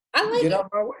 I like Get it. out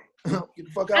of my way. Get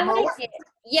the fuck out I of my like way. it.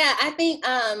 Yeah, I think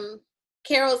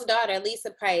Carol's daughter,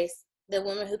 Lisa Price, the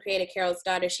woman who created Carol's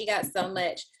daughter, she got so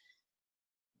much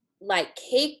like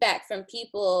kickback from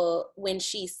people when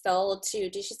she sold to,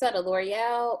 did she sell to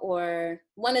L'Oreal or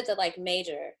one of the like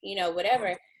major,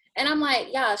 whatever. And I'm like,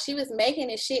 y'all, she was making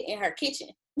this shit in her kitchen.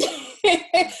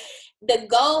 The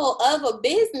goal of a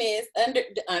business under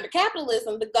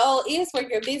capitalism, the goal is for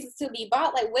your business to be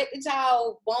bought. Like, what did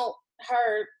y'all want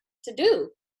her to do?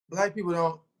 Black people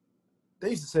don't.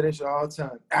 They used to say that shit all the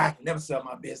time. I can never sell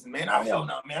my business, man. Oh, hell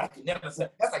no, man. I can never sell.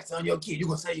 That's like selling your kid. You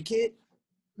gonna sell your kid?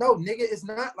 No, nigga, it's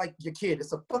not like your kid.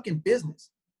 It's a fucking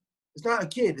business. It's not a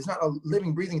kid. It's not a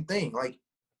living, breathing thing. Like,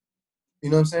 you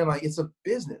know what I'm saying? Like, it's a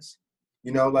business.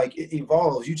 You know, like, it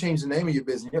evolves. You change the name of your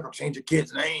business. You're not gonna change your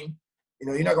kid's name. You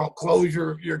know, you're not gonna close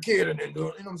your kid and then do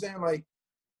it. You know what I'm saying? Like,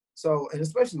 so, and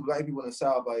especially black people in the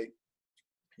South, like,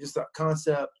 just the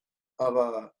concept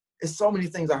of it's so many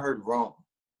things I heard wrong.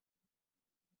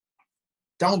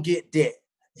 Don't get debt.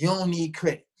 You don't need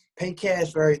credit. Pay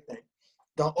cash for everything.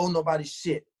 Don't owe nobody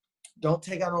shit. Don't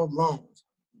take out no loans.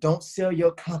 Don't sell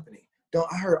your company.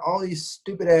 I heard all these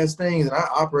stupid ass things, and I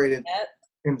operated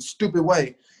in a stupid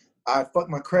way. I fucked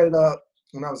my credit up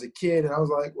when I was a kid, and I was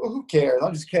like, well, who cares?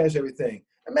 I'll just cash everything.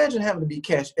 Imagine having to be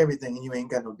cash everything and you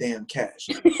ain't got no damn cash.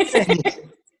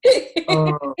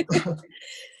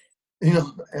 You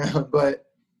know, but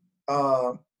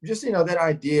just, you know, that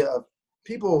idea of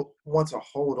people want to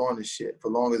hold on to shit for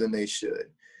longer than they should.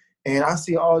 And I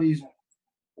see all these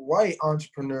white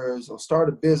entrepreneurs or start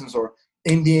a business, or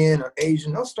Indian or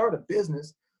Asian, they'll start a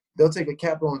business, they'll take a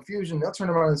capital infusion, they'll turn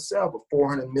around and sell for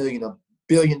 400 million, $1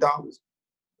 billion,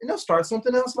 and they'll start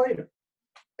something else later.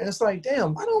 And it's like,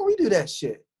 damn, why don't we do that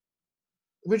shit?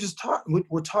 We're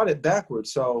taught it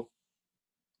backwards. So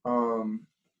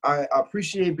I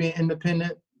appreciate being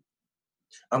independent.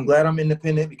 I'm glad I'm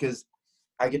independent because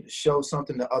I get to show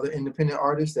something to other independent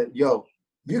artists that, yo,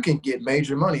 you can get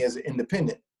major money as an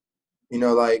independent. You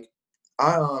know, like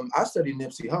I studied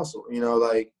Nipsey Hussle. You know,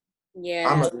 like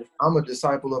yeah, I'm a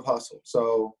disciple of Hustle.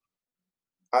 So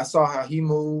I saw how he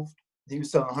moved. He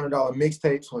was selling $100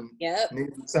 mixtapes when he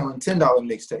was selling $10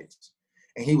 mixtapes,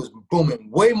 and he was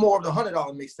booming way more of the $100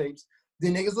 mixtapes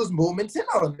than niggas was booming $10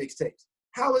 mixtapes.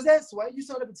 How is that, Sway? You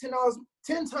selling for $10,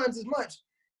 10 times as much,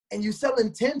 and you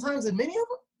selling 10 times as many of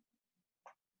them?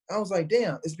 I was like,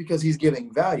 damn, it's because he's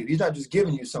giving value. He's not just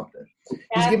giving you something.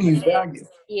 He's giving you value.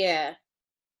 Yeah.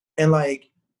 And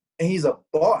he's a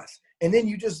boss. And then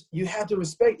you have to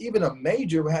respect, even a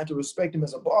major would have to respect him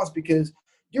as a boss because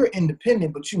you're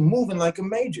independent, but you're moving like a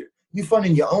major. You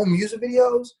funding your own music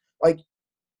videos? Like,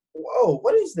 whoa,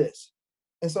 what is this?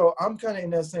 And so I'm kind of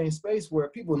in that same space where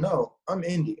people know I'm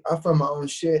indie. I fund my own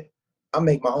shit. I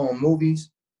make my own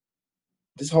movies.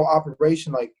 This whole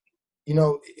operation, like, you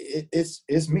know,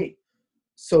 it's me.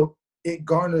 So it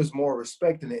garners more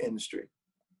respect in the industry,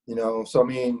 you know? So, I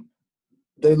mean,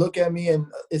 they look at me and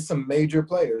it's some major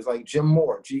players like Jim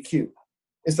Moore, GQ.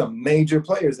 It's some major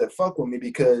players that fuck with me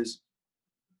because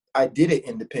I did it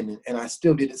independent and I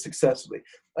still did it successfully.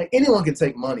 Like anyone can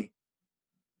take money,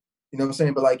 you know what I'm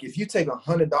saying? But like if you take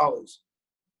 $100,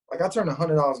 like I turned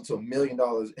 $100 into $1 million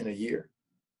in a year.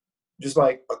 Just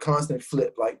like a constant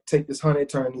flip, like take this 100,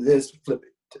 turn it to this, flip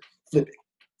it, flip it,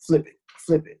 flip it,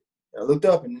 flip it. And I looked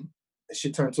up and that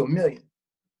shit turned to $1 million.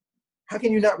 How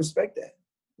can you not respect that?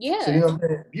 Yeah. So you know what I'm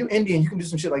saying? If you Indian, you can do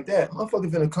some shit like that.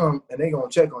 Motherfuckers gonna come and they gonna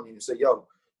check on you and say, yo,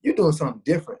 you're doing something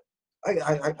different. I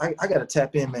gotta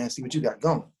tap in, man, see what you got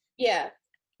going. Yeah.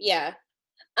 Yeah.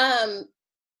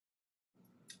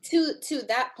 To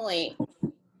that point,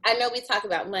 I know we talk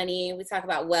about money, we talk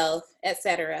about wealth,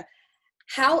 etc.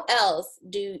 How else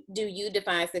do you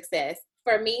define success?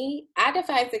 For me, I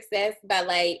define success by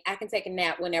like I can take a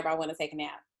nap whenever I want to take a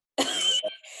nap.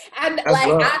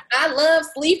 I love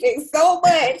sleeping so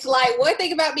much. Like one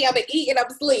thing about me, I'm gonna eat and I'm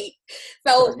asleep.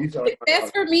 So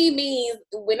success for me means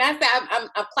when I say I'm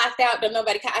clocked out, that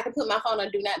nobody I can put my phone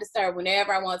on do not disturb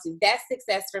whenever I want to. That's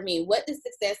success for me. What does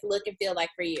success look and feel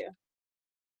like for you?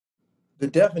 The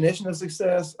definition of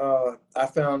success, I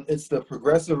found it's the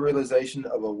progressive realization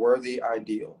of a worthy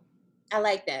ideal. I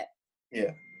like that.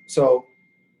 Yeah. So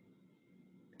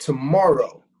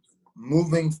tomorrow,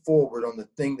 moving forward on the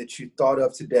thing that you thought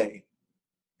of today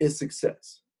is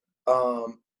success.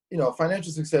 You know,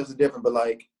 financial success is different, but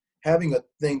like having a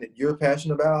thing that you're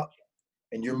passionate about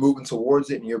and you're moving towards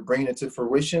it and you're bringing it to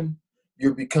fruition,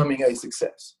 you're becoming a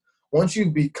success. Once you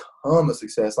become a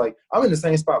success, like I'm in the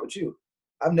same spot with you.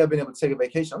 I've never been able to take a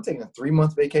vacation. I'm taking a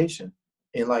 3-month vacation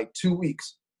in like 2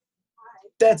 weeks.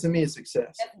 That to me is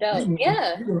success. That's dope.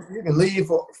 Yeah. You can leave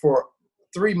for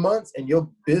 3 months and your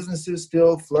businesses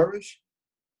still flourish.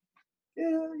 Yeah,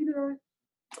 you did all right.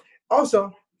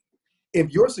 Also,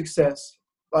 if your success,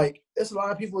 like there's a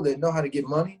lot of people that know how to get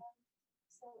money,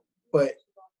 but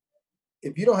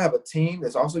if you don't have a team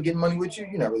that's also getting money with you,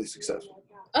 you're not really successful.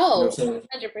 Oh, you know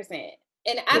 100%.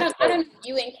 And Yeah, I don't so know if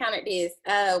you encountered this.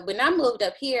 When I moved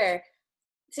up here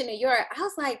to New York, I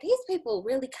was like, these people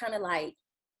really kind of like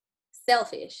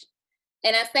selfish.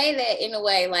 And I say that in a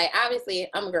way, like, obviously,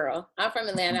 I'm a girl. I'm from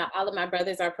Atlanta. All of my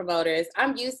brothers are promoters.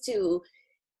 I'm used to,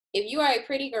 if you are a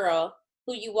pretty girl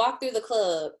who you walk through the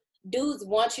club, dudes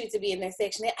want you to be in that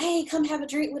section. Hey, come have a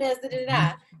drink with us. Da, da,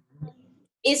 da.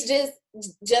 It's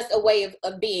just a way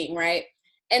of being, right?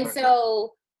 And right.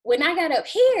 so when I got up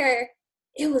here,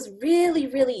 it was really,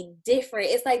 really different.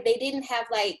 It's like they didn't have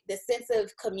like the sense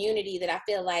of community that I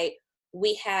feel like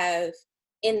we have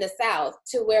in the South,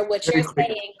 to where what Very you're quick.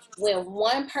 saying, when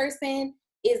one person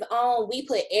is on, we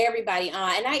put everybody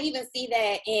on. And I even see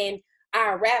that in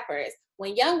our rappers.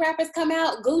 When young rappers come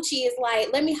out, Gucci is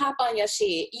like, let me hop on your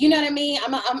shit. You know what I mean?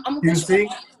 I'm gonna You put you on. see,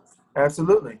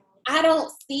 absolutely. I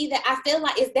don't see that. I feel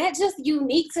like, is that just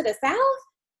unique to the South?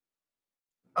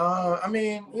 I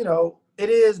mean, it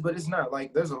is, but it's not.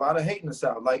 Like, there's a lot of hate in the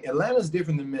South. Like, Atlanta's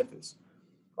different than Memphis.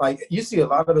 Like, you see a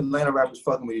lot of Atlanta rappers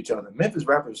fucking with each other. Memphis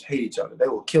rappers hate each other. They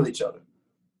will kill each other.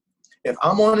 If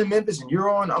I'm on in Memphis and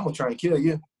you're on, I'm gonna try and kill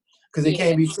you. Because it Yeah.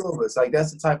 can't be two of us. Like,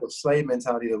 that's the type of slave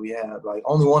mentality that we have. Like,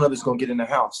 only one of us gonna get in the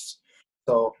house.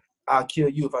 So I'll kill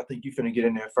you if I think you finna get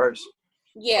in there first.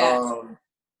 Yeah.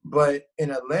 But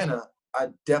in Atlanta, I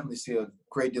definitely see a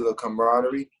great deal of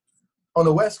camaraderie. On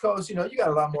the West Coast, you got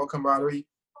a lot more camaraderie.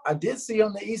 I did see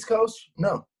on the East Coast,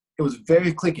 no. It was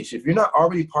very cliquish. If you're not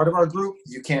already part of our group,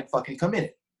 you can't fucking come in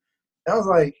it. And I was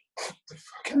like, what the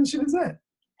fuck kind of shit is that?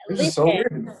 It was just so Listen, weird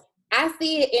to me. I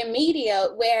see it in media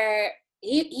where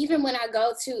even when I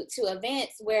go to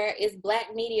events where it's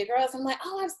Black media girls, I'm like,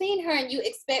 oh, I've seen her, and you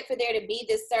expect for there to be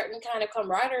this certain kind of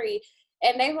camaraderie,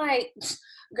 and they like,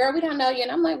 girl, we don't know you,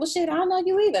 and I'm like, well, shit, I don't know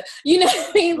you either. You know what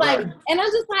I mean? Like, Right. and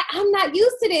I'm just like, I'm not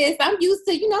used to this. I'm used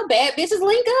to, bad bitches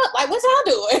link up. Like, what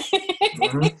y'all doing?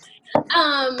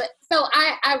 Mm-hmm. So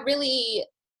I really,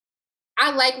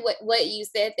 I like what you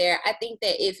said there. I think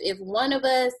that if one of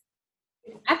us,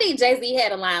 I think Jay-Z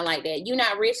had a line like that. You're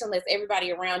not rich unless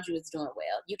everybody around you is doing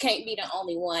well. You can't be the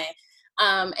only one.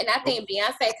 And I think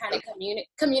Beyonce kind of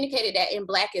communicated that in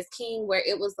Black is King, where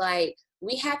it was like,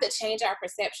 we have to change our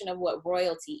perception of what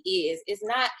royalty is. It's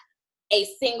not a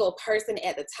single person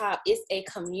at the top. It's a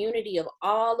community of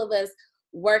all of us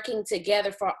working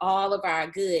together for all of our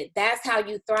good. That's how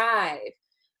you thrive,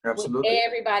 when Absolutely.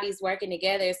 everybody's working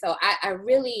together. So I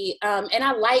really, and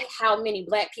I like how many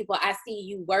Black people I see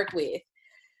you work with.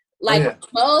 Oh, Like, yeah.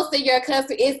 most of your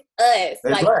customers, it's us. They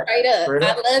Like, Black. straight up. Straight I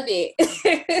up. love And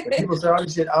it. people say all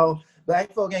this shit, oh,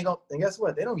 Black folk ain't going to, and guess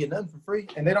what? They don't get nothing for free,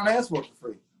 and they don't ask for it for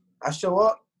free. I show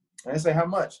up, and they say, how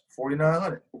much?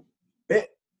 $4,900.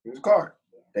 Bet. Here's a card.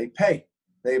 They pay.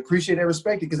 They appreciate and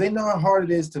respect it because they know how hard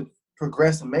it is to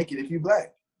progress and make it if you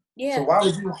Black. Yeah. So why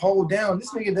would you hold down?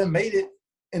 This nigga done made it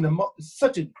in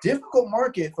such a difficult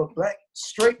market for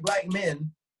straight Black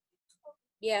men,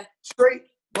 Yeah. straight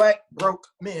Black broke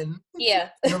men. Yeah.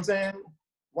 You know what I'm saying?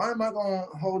 Why am I gonna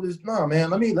hold this? No, man.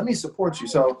 Let me support you.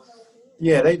 So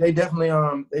yeah, they definitely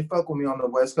they fuck with me on the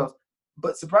West Coast.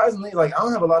 But surprisingly, like, I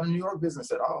don't have a lot of New York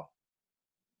business at all.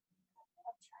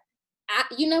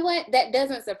 You know what? That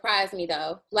doesn't surprise me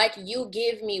though. Like, you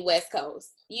give me West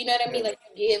Coast. You know what I mean? Like,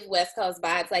 you give West Coast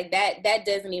vibes. Like, that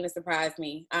doesn't even surprise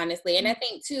me, honestly. And I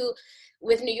think too,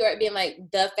 with New York being like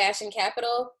the fashion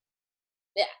capital,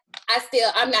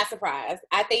 I'm not surprised.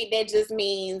 I think that just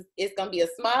means it's gonna be a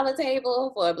smaller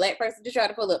table for a Black person to try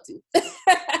to pull up to.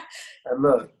 And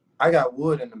look, I got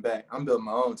wood in the back. I'm building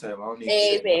my own table. I don't need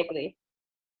shit. Exactly.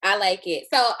 I like it.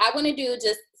 So I want to do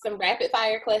just some rapid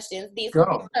fire questions. These will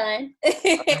Go. be fun.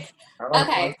 I like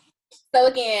Okay. fun. So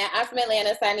again, I'm from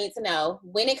Atlanta, so I need to know,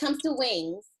 when it comes to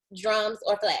wings, drums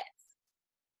or flats?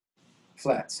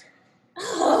 Flats.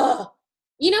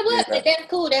 You know what? Yeah. That's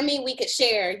cool. That means we could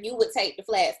share. You would take the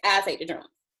flats. I'll take the drums.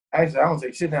 Actually, I don't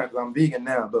take shit now because I'm vegan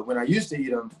now. But when I used to eat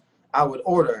them, I would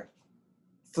order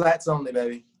flats only,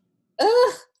 baby.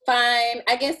 Fine.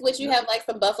 I guess would you have like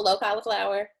some buffalo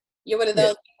cauliflower? You're one of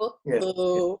those people? Yeah.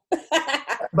 Boo.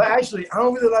 But actually, I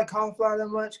don't really like cauliflower that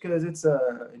much because it's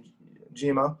a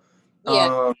GMO.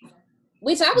 Yeah.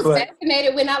 Which I was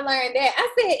fascinated when I learned that.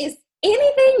 I said, is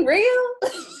anything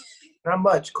real? Not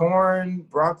much. Corn,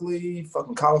 broccoli,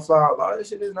 fucking cauliflower. A lot of this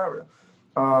shit is not real.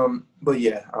 But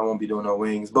yeah, I won't be doing no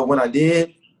wings. But when I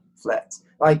did, flats.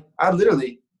 Like, I wouldn't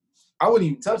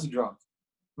even touch the drums.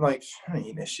 I'm like, I ain't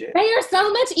eating this shit. They are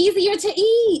so much easier to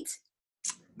eat.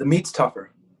 The meat's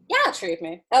tougher. Y'all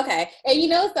tripping. Okay. And you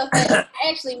know what's so funny? I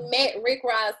actually met Rick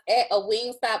Ross at a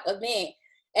Wingstop event,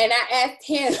 and I asked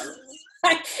him,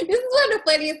 like, this is one of the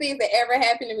funniest things that ever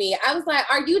happened to me. I was like,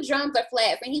 are you drums or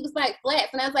flats? And he was like, flats.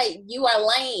 And I was like, you are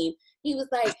lame. He was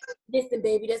like, listen,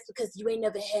 baby, that's because you ain't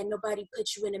never had nobody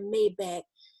put you in a Maybach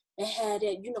and had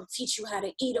it, teach you how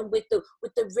to eat them with the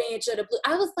ranch or the blue.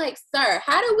 I was like, sir,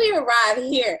 how did we arrive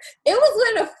here? It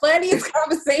was one of the funniest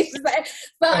conversations.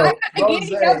 So I got to get in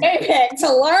your Maybach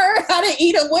to learn how to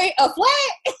eat a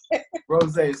flat.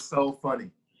 Rose is so funny.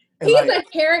 And he's a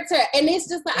character, and it's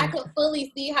just like I can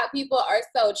fully see how people are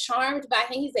so charmed by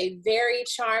him. He's a very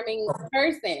charming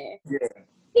person. Yeah.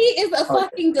 He is a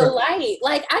fucking delight.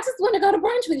 Like, I just want to go to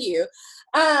brunch with you.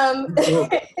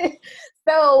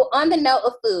 So on the note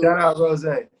of food. Shout out Rose.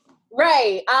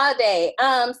 Right, all day.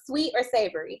 Sweet or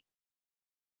savory?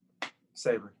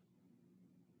 Savory.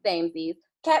 Samesies.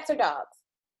 Cats or dogs?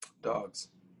 Dogs.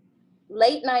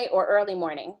 Late night or early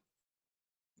morning?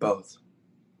 Both.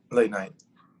 Late night.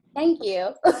 Thank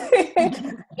you.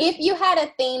 If you had a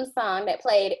theme song that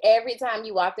played every time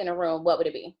you walked in a room, what would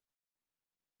it be?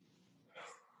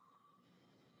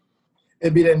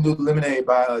 It'd be that new Lemonade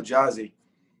by Jazzy.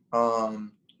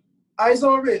 Eyes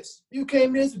on wrist. You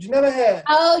can't miss what you never had.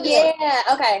 Oh, yeah.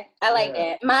 Okay. I like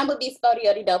that. Mine would be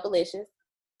Spodiotti Dopalicious.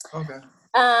 Okay.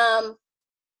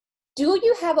 Do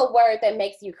you have a word that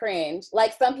makes you cringe?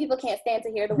 Like, some people can't stand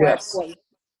to hear the word wait.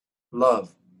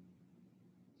 Love.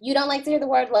 You don't like to hear the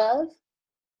word love?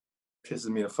 Pisses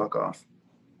me the fuck off.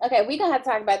 Okay, we're going to have to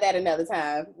talk about that another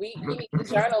time. We need to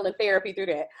journal and therapy through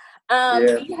that.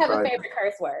 Do you have a favorite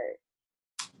curse word?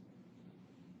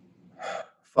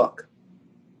 Fuck.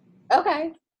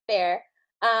 Okay, fair.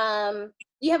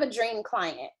 You have a dream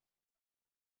client?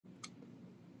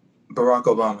 Barack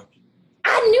Obama.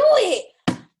 I knew it.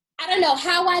 I don't know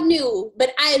how I knew,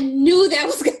 but I knew that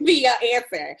was going to be your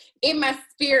answer. In my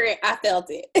spirit, I felt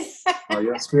it. Oh,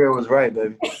 your spirit was right,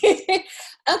 baby. Okay,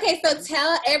 so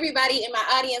tell everybody in my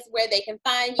audience where they can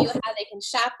find you, how they can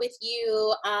shop with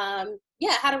you, how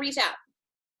to reach out.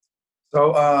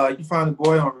 So you find the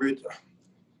boy on Rich.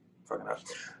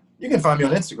 You can find me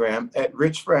on Instagram at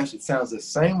Rich Fresh. It sounds the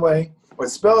same way, or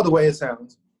it's spelled the way it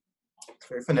sounds. It's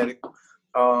very phonetic.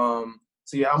 So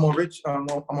yeah, I'm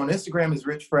on Instagram as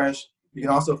Rich Fresh. You can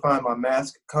also find my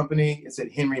mask company. It's at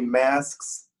Henry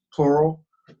Masks, plural.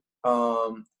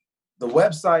 The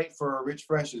website for Rich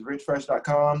Fresh is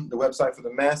richfresh.com. The website for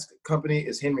the mask company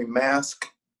is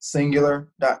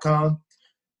henrymasksingular.com.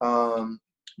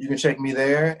 You can check me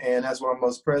there, and that's where I'm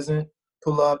most present.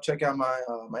 Pull up, check out my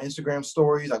Instagram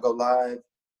stories. I go live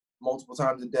multiple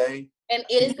times a day. And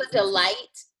it is a delight.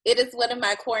 It is one of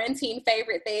my quarantine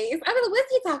favorite things. I mean,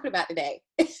 what's he talking about today?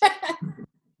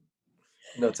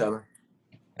 No telling.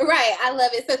 Right, I love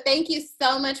it. So thank you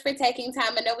so much for taking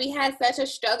time. I know we had such a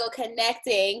struggle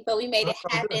connecting, but we made it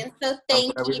happen. So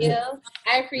thank you.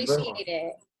 I appreciate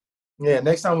it. Yeah,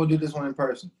 next time we'll do this one in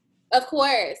person. Of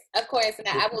course. And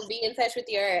I will be in touch with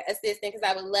your assistant because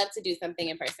I would love to do something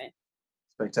in person.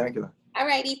 Spectacular. All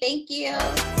righty, thank you.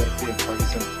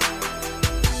 Thank you.